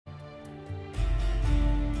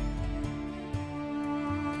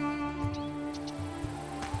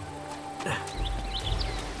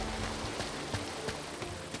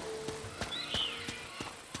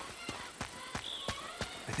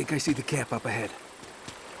think I see the camp up ahead.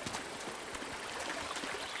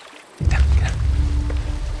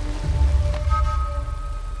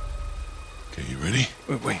 Okay, you ready?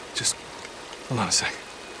 Wait, just hold on a sec.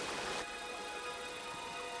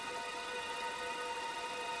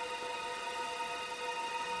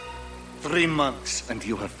 Three months, and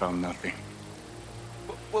you have found nothing.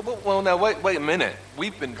 Well, now, wait a minute.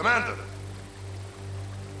 We've been... Commander!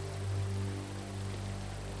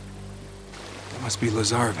 That must be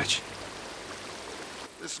Lazarevich.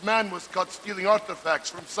 This man was caught stealing artifacts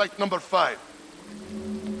from site number 5.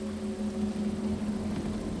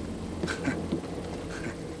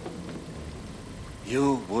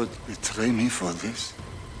 You would betray me for this?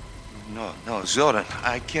 No, Zoran,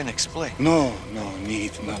 I can't explain. No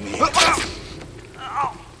need.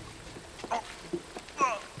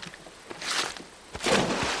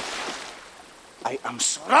 I am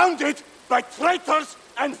surrounded by traitors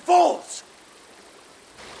and fools!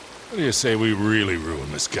 What do you say we really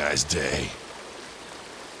ruin this guy's day?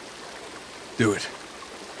 Do it.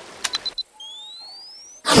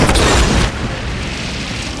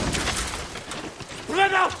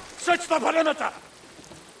 Spread out! Search the perimeter!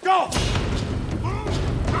 Go! All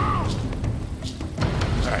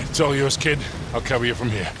right, it's all yours, kid. I'll cover you from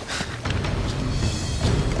here.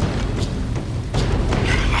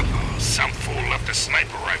 Some fool left a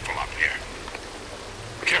sniper rifle up here.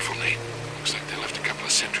 Careful, Nate. Looks like they left a couple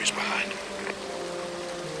of sentries behind.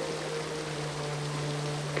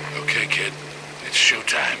 Okay, kid. It's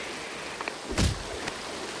showtime.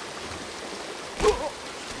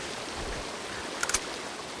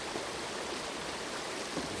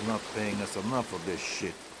 He's not paying us enough for this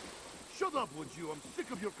shit. Shut up, would you? I'm sick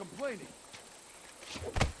of your complaining.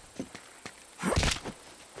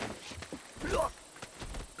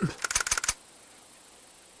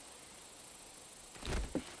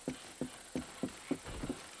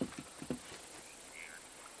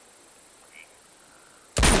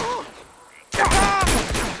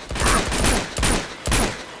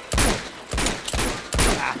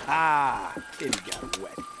 Ah, kitty got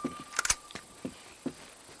wet.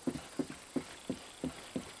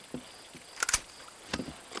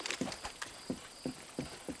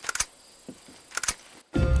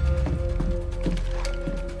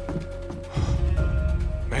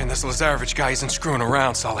 Man, this Lazarevich guy isn't screwing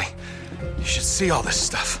around, Sully. You should see all this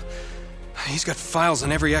stuff. He's got files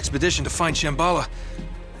on every expedition to find Shambhala,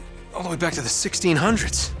 all the way back to the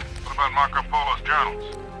 1600s. What about Marco Polo's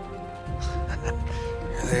journals?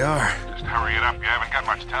 Here they are. Just hurry it up, you haven't got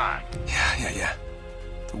much time. Yeah.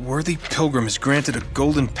 The worthy pilgrim is granted a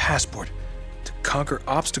golden passport to conquer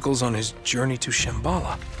obstacles on his journey to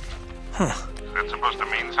Shambhala. Huh. Is that supposed to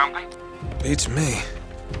mean something? Beats me.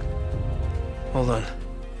 Hold on.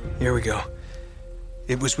 Here we go.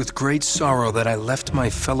 It was with great sorrow that I left my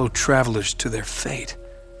fellow travelers to their fate.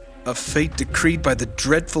 A fate decreed by the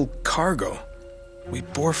dreadful cargo we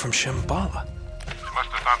bore from Shambhala. You must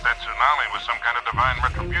have thought that tsunami was some kind of divine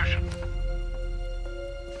retribution.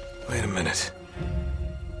 Wait a minute.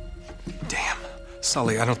 Damn.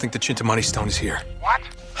 Sully, I don't think the Chintamani stone is here. What?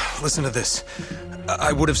 Listen to this.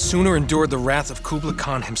 I would have sooner endured the wrath of Kublai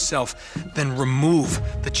Khan himself than remove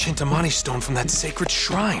the Chintamani stone from that sacred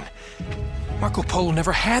shrine. Marco Polo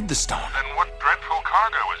never had the stone. Then what dreadful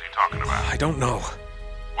cargo is he talking about? I don't know.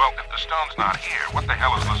 Well, if the stone's not here, what the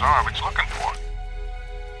hell is Lazarevich looking for?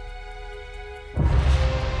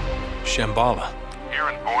 Shambhala. Here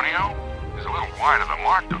in Borneo? He's a little wide of the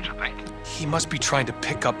mark, don't you think? He must be trying to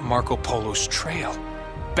pick up Marco Polo's trail.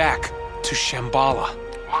 Back to Shambhala.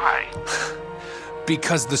 Why?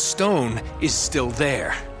 Because the stone is still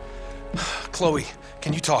there. Chloe,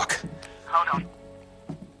 can you talk? Hold on.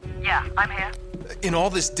 Yeah, I'm here. In all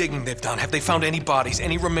this digging they've done, have they found any bodies,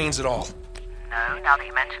 any remains at all? No, now that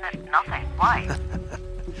you mention it, nothing. Why?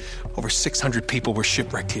 Over 600 people were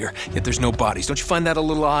shipwrecked here, yet there's no bodies. Don't you find that a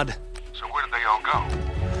little odd? So where did they all go?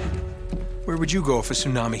 Where would you go if a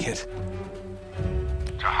tsunami hit?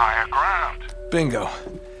 To higher ground. Bingo.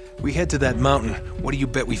 We head to that mountain. What do you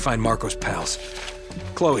bet we find Marco's pals?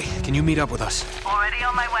 Chloe, can you meet up with us? Already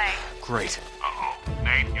on my way. Great. Uh-oh.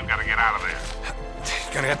 Nate, you gotta get out of there.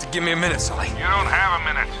 You're gonna have to give me a minute, Sully. You don't have a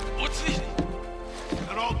minute. What's this?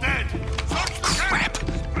 They're all dead. Crap!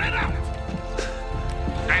 Spread out.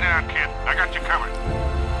 Stay down, kid. I got you covered.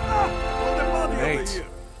 Nate.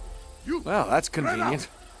 Well, that's convenient.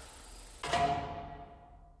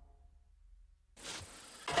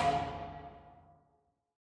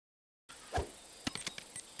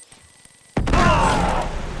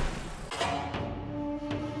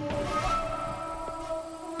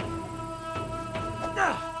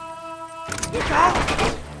 Look out!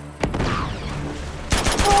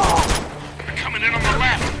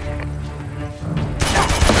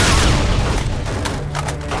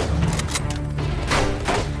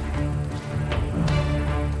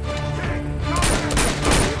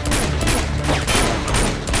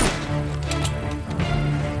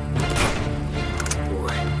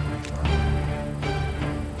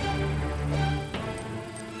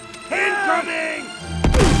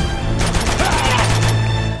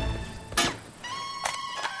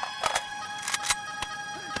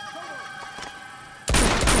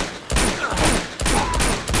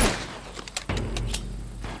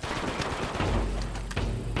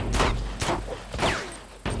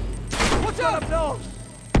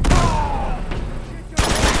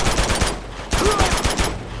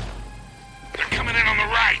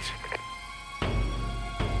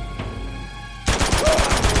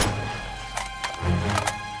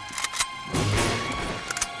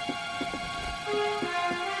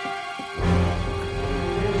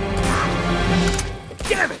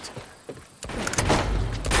 Damn it!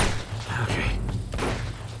 Okay.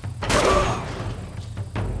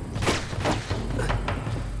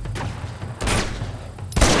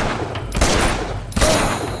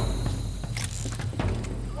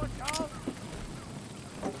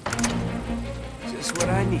 Just what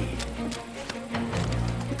I need.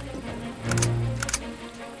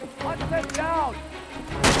 Hunt them down!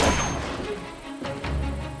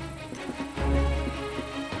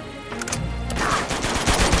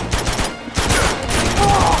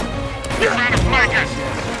 They're trying to flank us!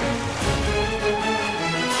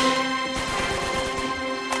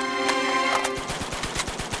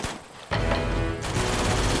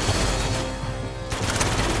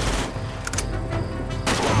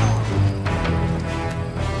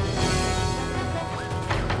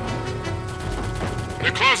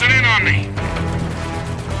 They're closing in on me!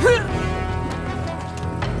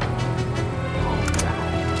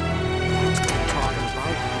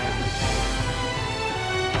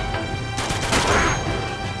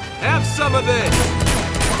 Have some of this!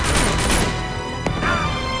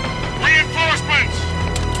 Reinforcements!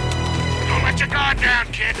 Don't let your guard down,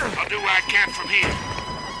 kid. I'll do what I can from here.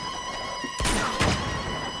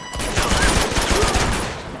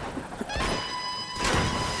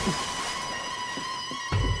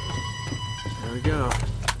 There we go.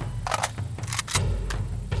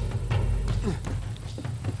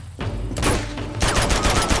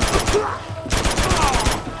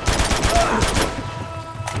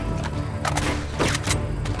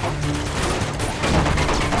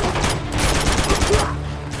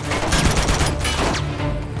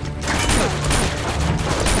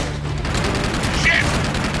 Shit!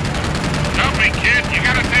 Help me, kid. You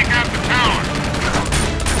gotta take out the tower.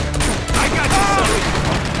 I got you, Sully!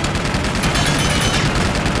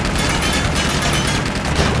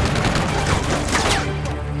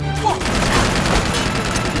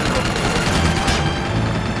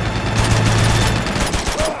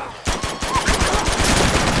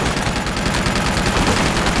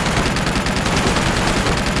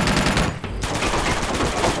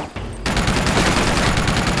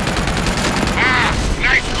 Ah,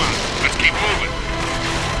 nice one. Let's keep moving.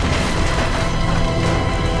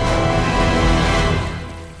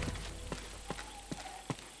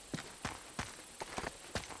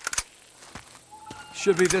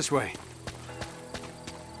 Should be this way.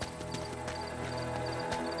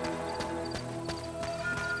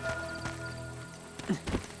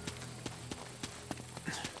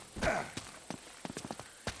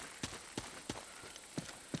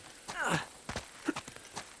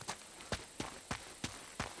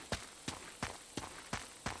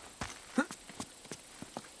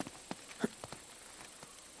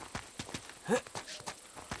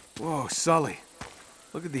 Whoa, Sully.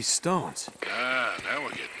 Look at these stones. Ah, now we're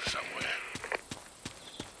getting somewhere.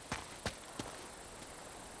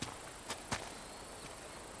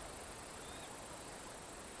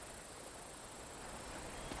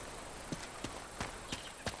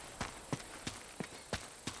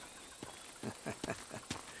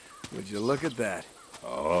 Would you look at that?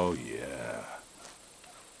 Oh, yeah.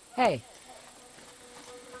 Hey.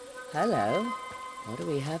 Hello. What do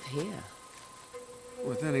we have here?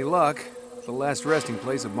 With any luck, the last resting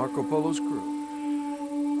place of Marco Polo's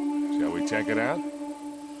crew. Shall we check it out?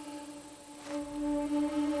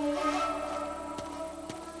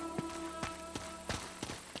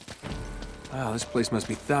 Wow, this place must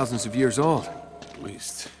be thousands of years old. At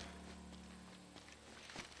least.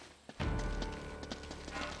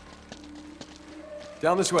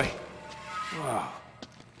 Down this way. Wow.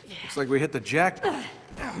 Looks like we hit the jackpot.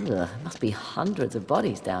 Ugh, must be hundreds of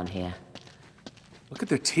bodies down here. Look at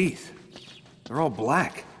their teeth. They're all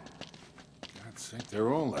black. God's sake,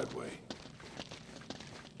 they're all that way.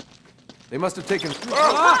 They must have taken...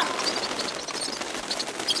 Ah!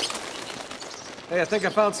 Hey, I think I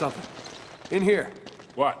found something. In here.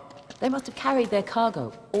 What? They must have carried their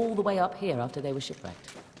cargo all the way up here after they were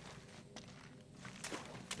shipwrecked.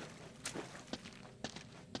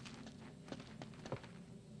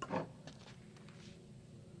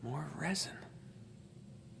 More resin.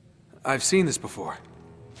 I've seen this before.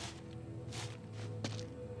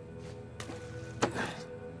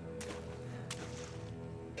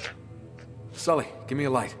 Sully, give me a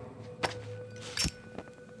light.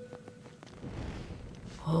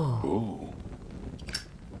 Ooh.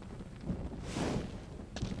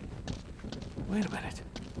 Wait a minute.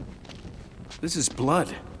 This is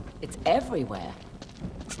blood. It's everywhere.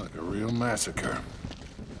 Looks like a real massacre.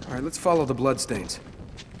 All right, let's follow the bloodstains.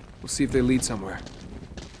 We'll see if they lead somewhere.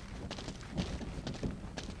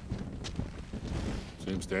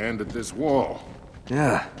 Seems to end at this wall.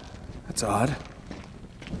 Yeah, that's odd.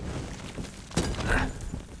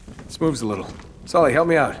 This moves a little. Sully, help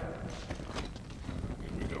me out. Here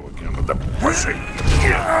we go again with the pussy. I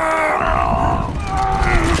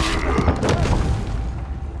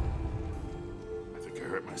think I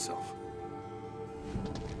hurt myself.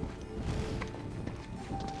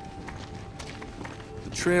 The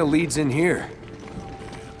trail leads in here.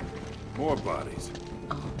 More bodies.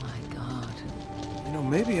 Oh my god. You know,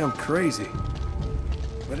 maybe I'm crazy,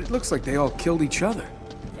 but it looks like they all killed each other.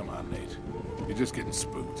 Come on, Nate. You're just getting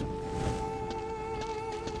spooked.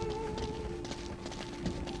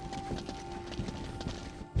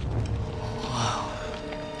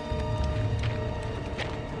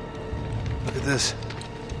 Look at this.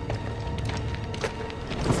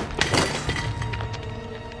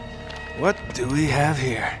 What do we have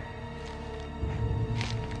here?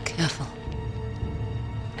 Careful.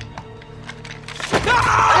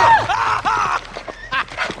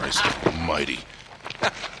 Christ almighty.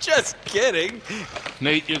 Just kidding.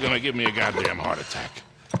 Nate, you're gonna give me a goddamn heart attack.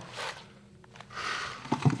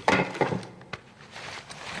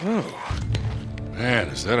 Oh. Man,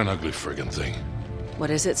 is that an ugly friggin' thing? What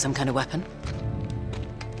is it? Some kind of weapon?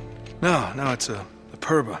 No, it's a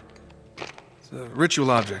purba. It's a ritual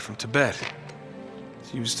object from Tibet.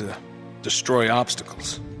 It's used to destroy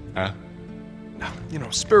obstacles. Huh? No, you know,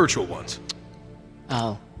 spiritual ones.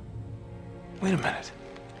 Oh. Wait a minute.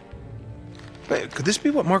 Wait, could this be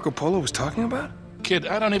what Marco Polo was talking about? Kid,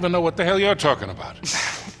 I don't even know what the hell you're talking about.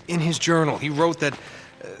 In his journal, he wrote that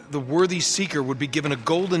the worthy seeker would be given a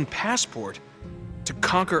golden passport to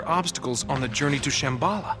conquer obstacles on the journey to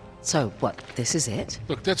Shambhala. So, what, this is it?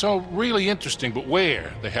 Look, that's all really interesting, but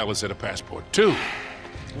where the hell is it a passport to?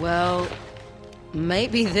 Well,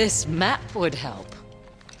 maybe this map would help.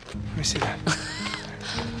 Let me see that.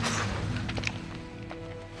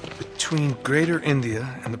 Between Greater India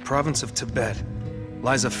and the province of Tibet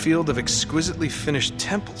lies a field of exquisitely finished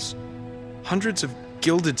temples. Hundreds of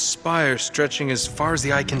gilded spires stretching as far as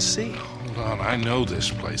the eye can see. Hold on, I know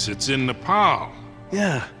this place. It's in Nepal.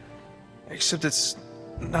 Yeah, except it's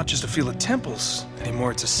not just a field of temples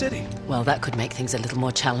anymore, it's a city. Well, that could make things a little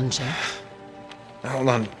more challenging. Now, hold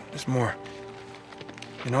on, there's more.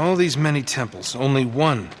 In all these many temples, only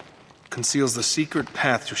one conceals the secret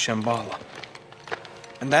path to Shambhala.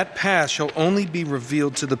 And that path shall only be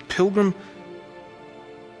revealed to the pilgrim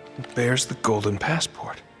who bears the golden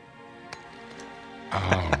passport.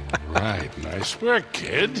 Oh, right. Nice work,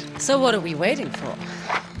 kid. So what are we waiting for?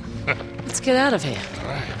 Let's get out of here. All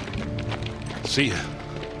right. See ya.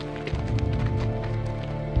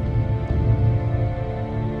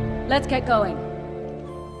 Let's get going.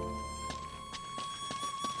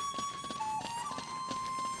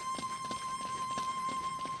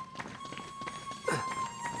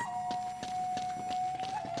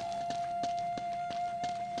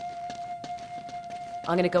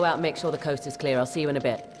 I'm gonna go out and make sure the coast is clear. I'll see you in a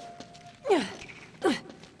bit.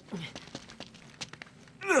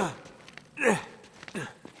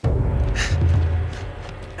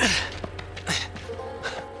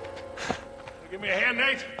 Give me a hand,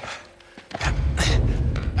 Nate.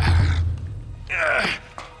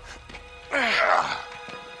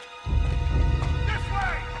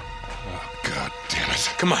 Oh, God damn it.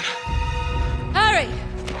 Come on. Harry!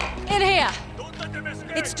 In here!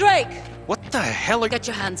 It's Drake! What the hell are... Get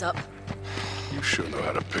your hands up. You sure know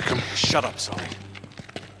how to pick 'em. Shut up, Sully.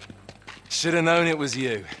 Should have known it was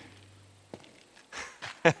you.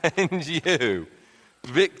 And you,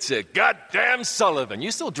 Victor goddamn Sullivan.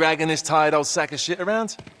 You still dragging this tired old sack of shit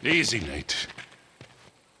around? Easy, Nate.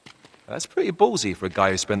 That's pretty ballsy for a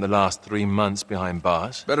guy who spent the last 3 months behind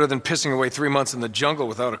bars. Better than pissing away 3 months in the jungle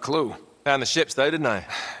without a clue. Found the ships though, didn't I?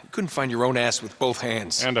 You couldn't find your own ass with both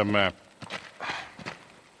hands. And a map.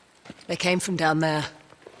 They came from down there.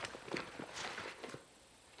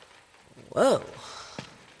 Whoa.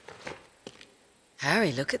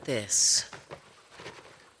 Harry, look at this.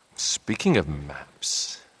 Speaking of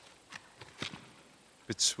maps,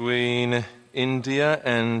 between India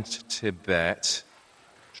and Tibet,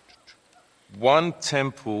 one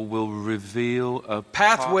temple will reveal a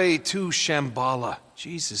Pathway to Shambhala.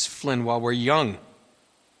 Jesus, Flynn, while we're young.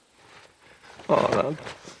 Oh, no.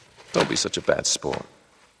 Don't be such a bad sport.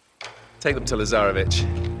 Take them to Lazarevich.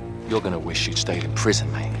 You're gonna wish you'd stayed in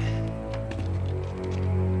prison, mate.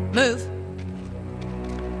 Move.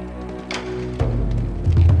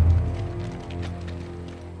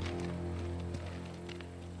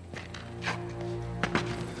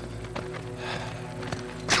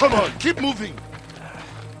 Come on, keep moving.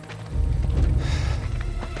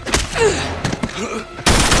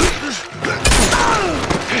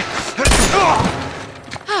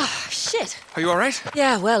 Ah, shit. Are you all right?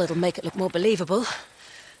 Yeah, well, it'll make it look more believable.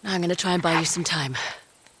 Now I'm gonna try and buy you some time.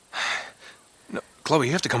 No, Chloe,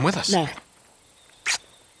 you have to come with us. No.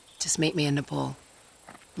 Just meet me in Nepal.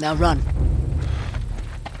 Now run.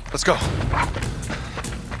 Let's go.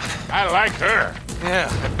 I like her. Yeah,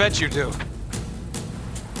 I bet you do.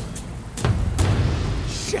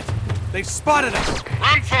 Shit! They've spotted us!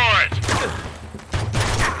 Run for it!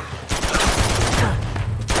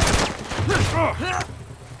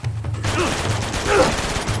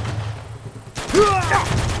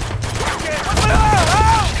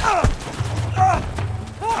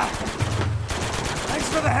 Thanks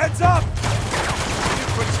for the heads up! You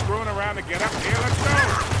quit screwing around to get up here. Let's go.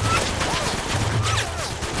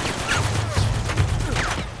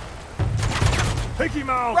 Take him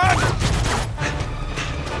out!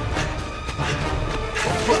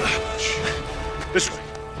 This way.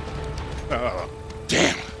 Oh,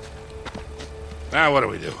 damn. Now what do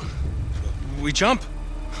we do? We jump?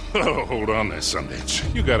 Oh, hold on there, Sundance.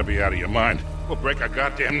 You gotta be out of your mind. We'll break our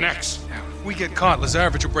goddamn necks. If we get caught,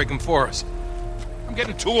 Lazarevich will break them for us. I'm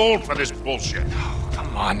getting too old for this bullshit. Oh,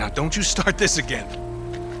 come on now, don't you start this again.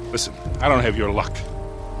 Listen, I don't have your luck.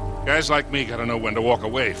 Guys like me gotta know when to walk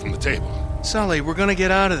away from the table. Sully, we're gonna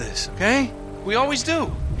get out of this, okay? We always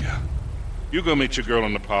do. Yeah. You go meet your girl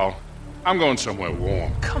in Nepal. I'm going somewhere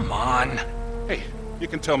warm. Come on. Hey, you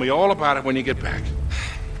can tell me all about it when you get back.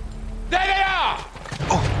 There they are!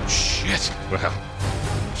 Oh, shit. Well,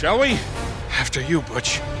 shall we? After you,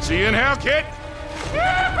 Butch. See you in hell, kid!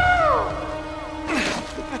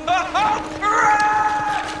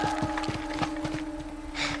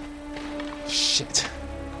 Shit.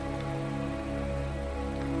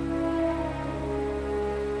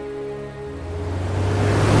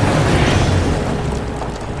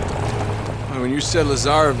 When you said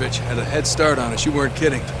Lazarevich had a head start on us, you weren't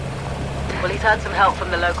kidding. Well, he's had some help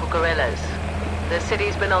from the local guerrillas. The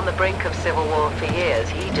city's been on the brink of civil war for years.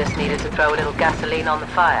 He just needed to throw a little gasoline on the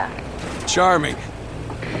fire. Charming.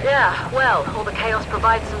 Yeah, well, all the chaos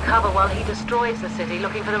provides some cover while he destroys the city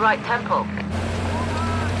looking for the right temple.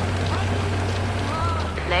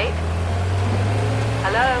 Nate?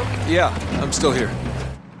 Hello? Yeah, I'm still here.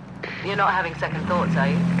 You're not having second thoughts, are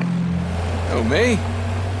you? Oh, me?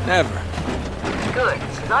 Never. Good,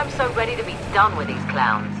 because I'm so ready to be done with these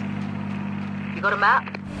clowns. You got a map?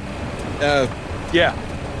 Yeah.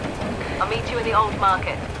 I'll meet you in the old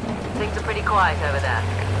market. Things are pretty quiet over there.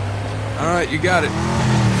 All right, you got it.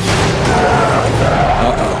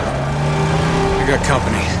 Uh-oh. I got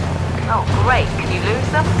company. Oh, great. Can you lose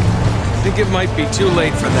them? I think it might be too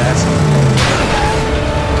late for that.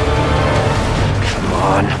 Come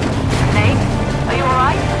on. Nate, are you all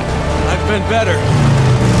right? I've been better.